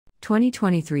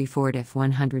2023 Ford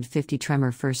F-150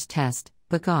 Tremor first test,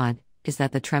 but God, is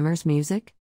that the Tremor's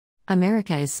music?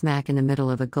 America is smack in the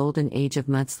middle of a golden age of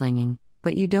mudslinging,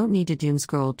 but you don't need to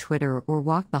doomscroll Twitter or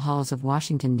walk the halls of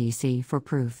Washington, D.C. for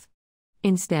proof.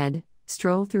 Instead,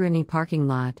 stroll through any parking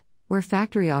lot, where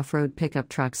factory off-road pickup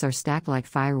trucks are stacked like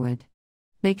firewood.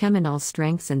 They come in all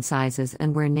strengths and sizes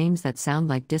and wear names that sound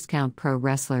like discount pro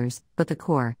wrestlers, but the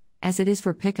core, as it is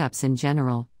for pickups in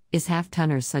general, is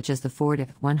half-tonners such as the Ford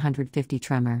F-150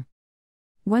 Tremor.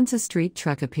 Once a street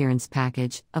truck appearance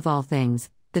package, of all things,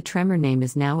 the Tremor name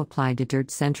is now applied to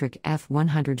dirt-centric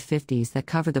F-150s that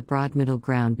cover the broad middle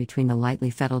ground between the lightly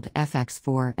fettled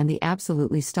FX4 and the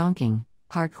absolutely stonking,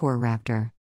 hardcore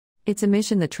Raptor. Its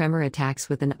emission the Tremor attacks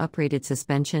with an uprated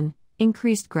suspension,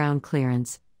 increased ground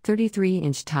clearance,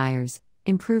 33-inch tires,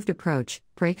 improved approach,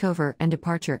 breakover and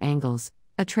departure angles,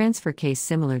 a transfer case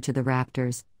similar to the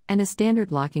Raptor's, and a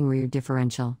standard locking rear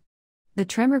differential. The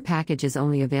Tremor package is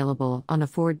only available on a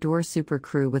 4-door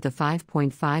SuperCrew with a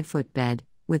 5.5-foot bed,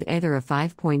 with either a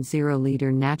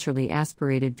 5.0-liter naturally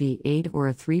aspirated V8 or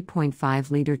a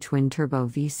 3.5-liter twin-turbo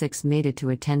V6 mated to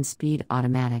a 10-speed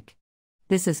automatic.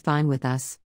 This is fine with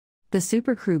us. The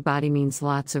SuperCrew body means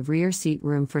lots of rear seat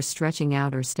room for stretching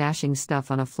out or stashing stuff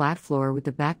on a flat floor with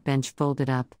the back bench folded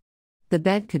up. The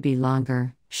bed could be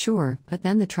longer, sure, but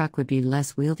then the truck would be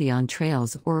less wieldy on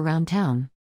trails or around town.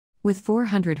 With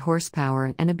 400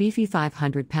 horsepower and a beefy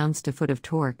 500 pounds-to-foot of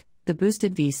torque, the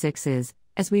boosted V6 is,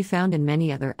 as we found in many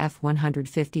other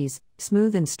F-150s,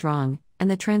 smooth and strong,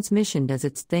 and the transmission does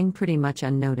its thing pretty much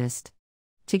unnoticed.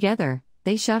 Together,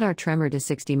 they shot our Tremor to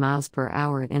 60 miles per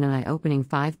hour in an eye-opening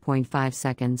 5.5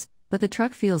 seconds, but the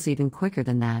truck feels even quicker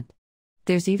than that.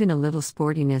 There's even a little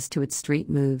sportiness to its street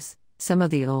moves, some of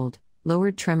the old,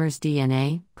 lowered Tremor's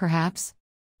DNA, perhaps?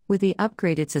 With the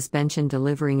upgraded suspension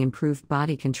delivering improved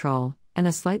body control, and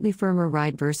a slightly firmer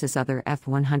ride versus other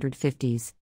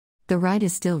F-150s. The ride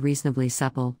is still reasonably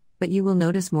supple, but you will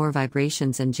notice more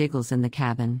vibrations and jiggles in the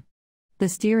cabin. The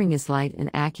steering is light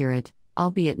and accurate,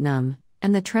 albeit numb,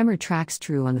 and the Tremor tracks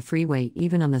true on the freeway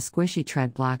even on the squishy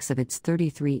tread blocks of its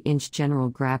 33-inch General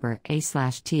Grabber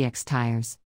A/TX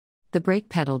tires. The brake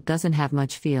pedal doesn't have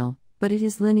much feel, but it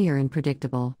is linear and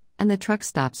predictable, and the truck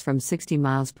stops from 60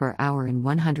 miles per hour in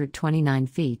 129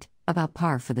 feet, about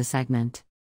par for the segment.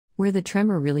 Where the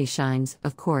Tremor really shines,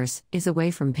 of course, is away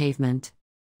from pavement.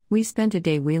 We spent a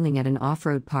day wheeling at an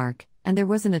off-road park, and there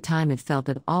wasn't a time it felt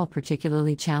at all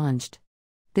particularly challenged.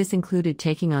 This included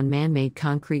taking on man-made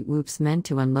concrete whoops meant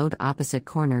to unload opposite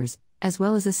corners, as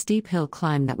well as a steep hill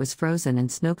climb that was frozen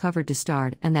and snow-covered to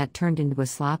start and that turned into a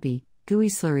sloppy, gooey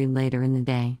slurry later in the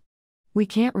day. We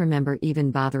can't remember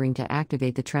even bothering to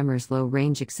activate the Tremor's low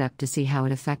range except to see how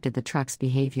it affected the truck's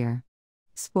behavior.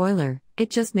 Spoiler, it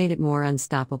just made it more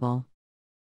unstoppable.